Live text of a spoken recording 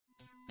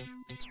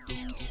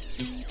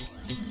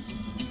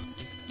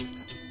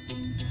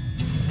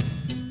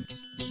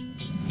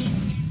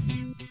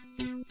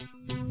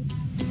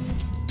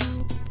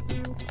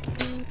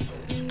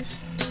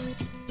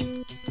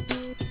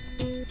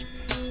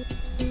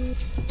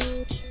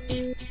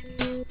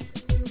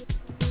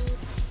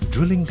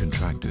Drilling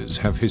contractors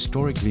have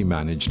historically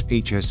managed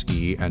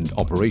HSE and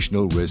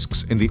operational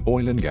risks in the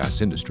oil and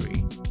gas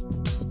industry.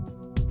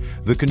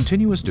 The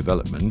continuous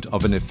development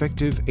of an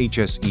effective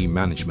HSE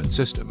management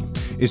system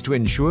is to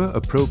ensure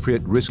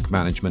appropriate risk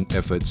management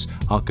efforts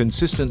are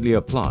consistently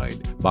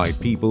applied by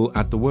people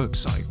at the work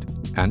site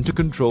and to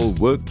control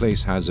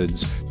workplace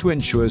hazards to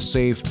ensure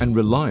safe and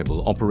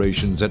reliable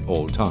operations at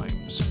all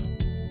times.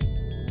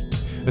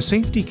 A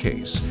safety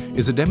case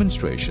is a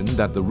demonstration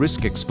that the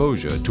risk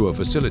exposure to a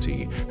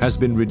facility has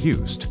been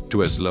reduced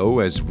to as low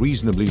as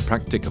reasonably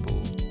practicable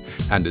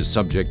and is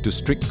subject to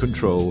strict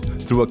control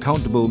through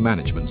accountable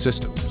management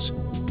systems.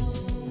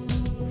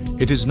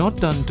 It is not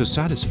done to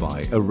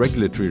satisfy a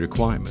regulatory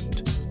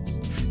requirement.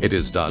 It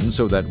is done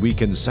so that we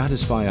can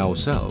satisfy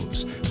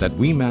ourselves that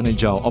we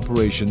manage our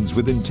operations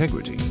with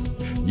integrity,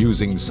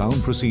 using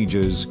sound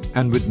procedures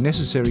and with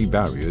necessary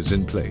barriers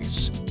in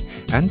place,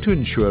 and to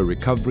ensure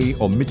recovery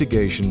or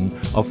mitigation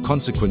of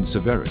consequent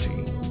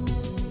severity.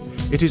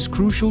 It is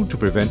crucial to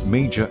prevent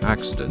major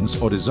accidents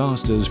or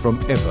disasters from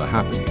ever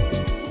happening.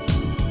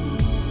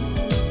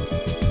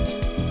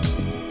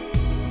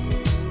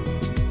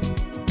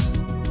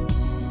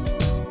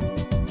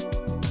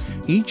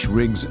 Each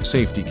rig's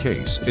safety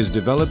case is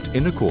developed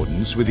in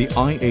accordance with the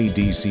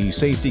IADC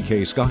Safety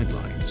Case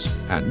Guidelines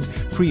and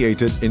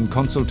created in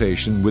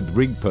consultation with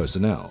rig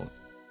personnel.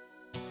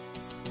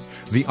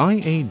 The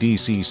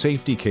IADC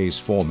Safety Case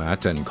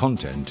format and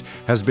content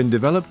has been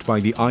developed by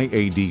the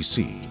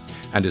IADC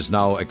and is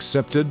now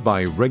accepted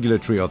by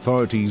regulatory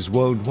authorities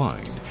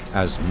worldwide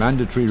as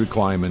mandatory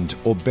requirement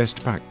or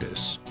best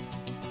practice.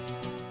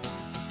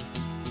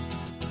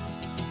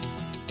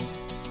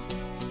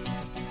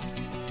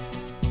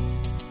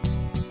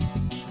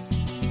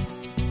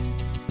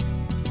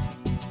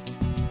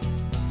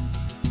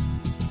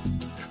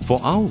 For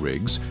our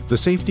rigs, the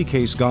safety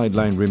case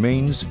guideline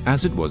remains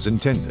as it was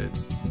intended,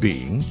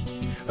 being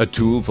a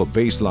tool for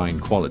baseline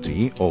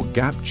quality or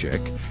gap check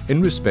in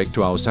respect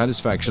to our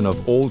satisfaction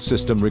of all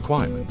system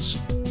requirements,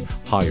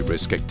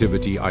 high-risk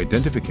activity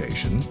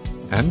identification,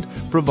 and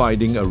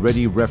providing a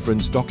ready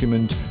reference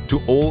document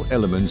to all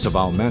elements of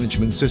our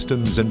management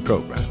systems and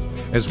program,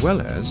 as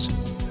well as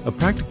a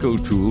practical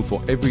tool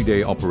for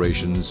everyday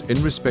operations in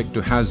respect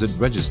to hazard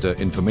register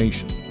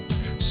information,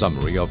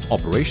 summary of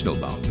operational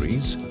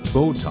boundaries,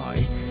 bow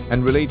tie,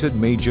 and related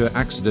major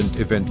accident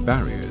event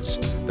barriers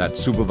that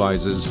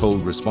supervisors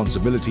hold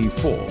responsibility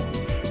for,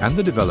 and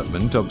the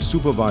development of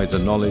supervisor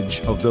knowledge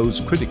of those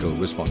critical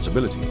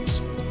responsibilities.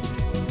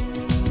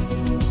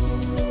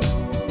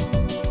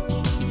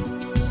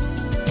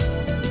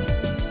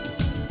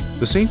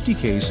 The safety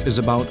case is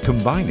about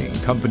combining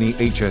company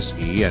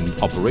HSE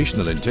and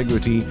operational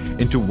integrity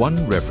into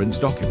one reference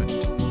document.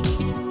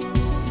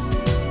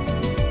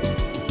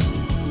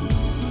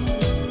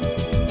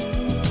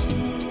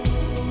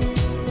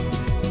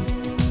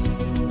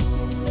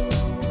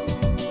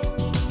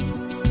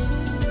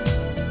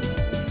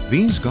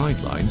 These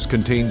guidelines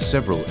contain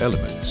several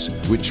elements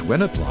which,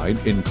 when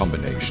applied in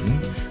combination,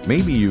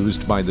 may be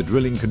used by the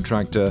drilling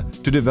contractor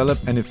to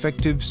develop an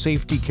effective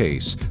safety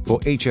case for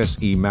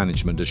HSE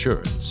management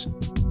assurance.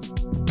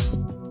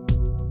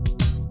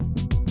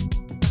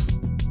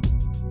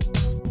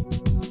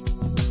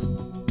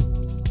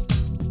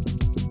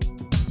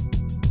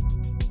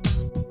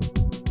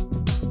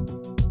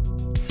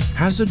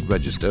 Hazard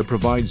Register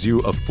provides you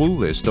a full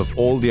list of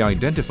all the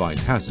identified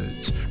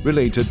hazards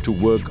related to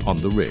work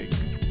on the rig.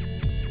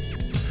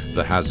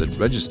 The Hazard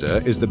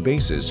Register is the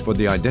basis for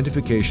the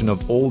identification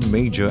of all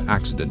major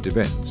accident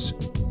events.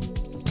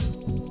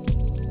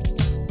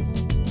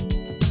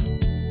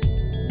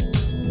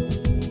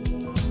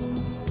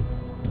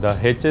 The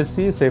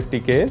HSE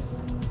safety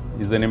case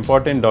is an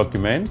important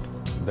document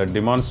that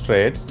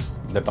demonstrates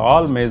that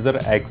all major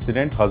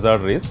accident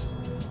hazard risks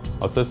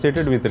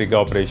associated with rig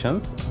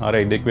operations are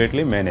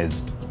adequately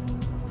managed.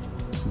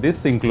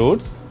 This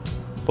includes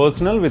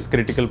personnel with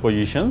critical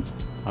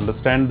positions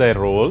understand their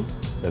roles,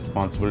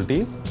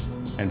 responsibilities,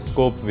 and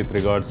scope with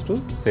regards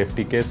to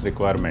safety case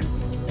requirement.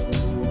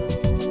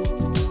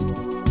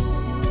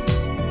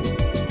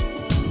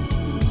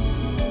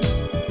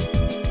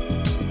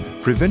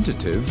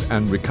 Preventative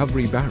and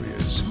recovery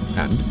barriers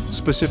and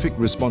specific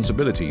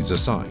responsibilities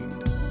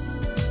assigned.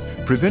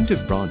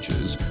 Preventive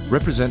branches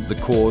represent the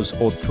cause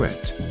or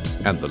threat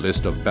and the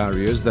list of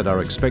barriers that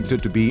are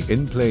expected to be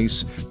in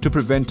place to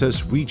prevent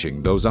us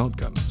reaching those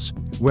outcomes,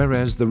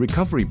 whereas the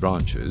recovery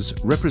branches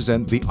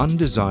represent the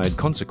undesired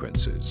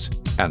consequences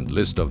and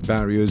list of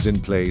barriers in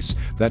place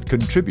that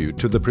contribute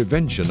to the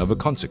prevention of a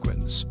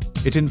consequence.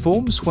 It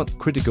informs what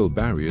critical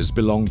barriers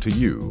belong to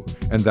you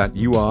and that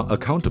you are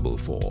accountable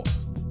for.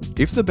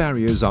 If the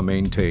barriers are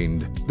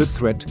maintained, the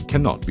threat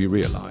cannot be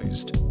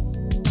realized.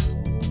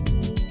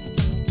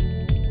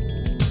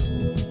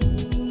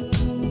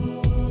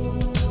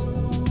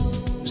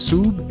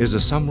 SUB is a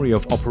summary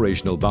of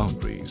operational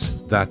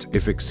boundaries that,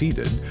 if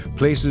exceeded,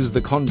 places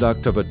the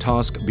conduct of a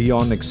task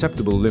beyond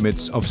acceptable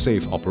limits of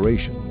safe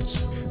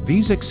operations.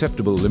 These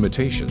acceptable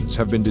limitations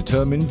have been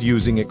determined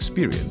using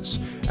experience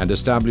and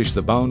establish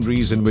the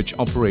boundaries in which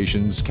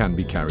operations can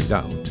be carried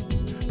out.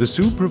 The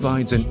SUB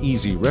provides an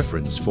easy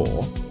reference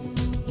for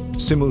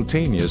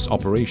simultaneous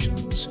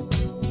operations,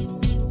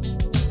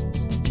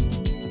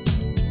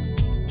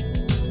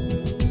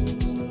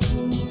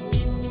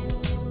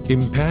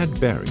 impaired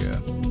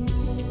barrier,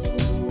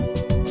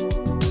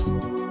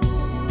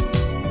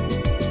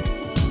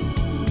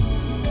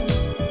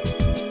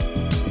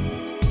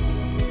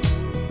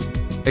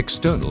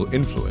 external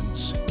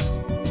influence,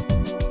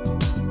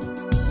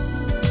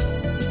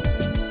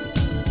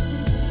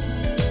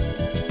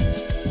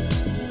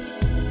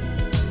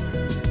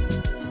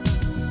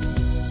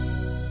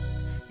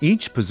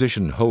 each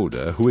position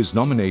holder who is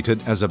nominated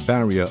as a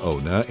barrier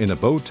owner in a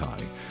bow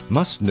tie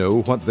must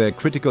know what their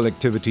critical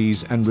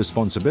activities and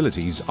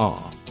responsibilities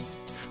are.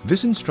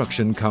 This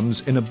instruction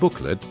comes in a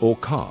booklet or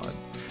card,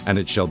 and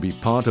it shall be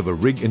part of a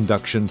rig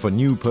induction for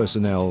new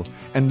personnel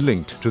and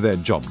linked to their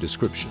job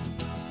description.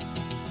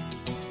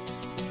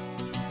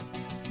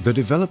 The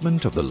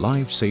development of the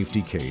live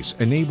safety case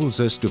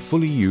enables us to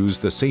fully use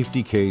the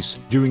safety case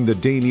during the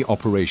daily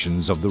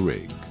operations of the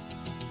rig.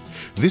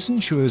 This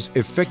ensures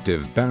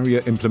effective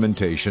barrier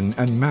implementation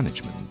and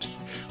management,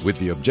 with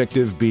the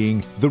objective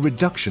being the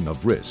reduction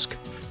of risk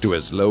to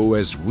as low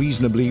as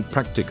reasonably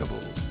practicable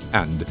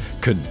and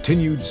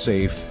continued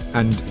safe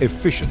and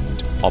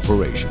efficient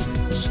operation.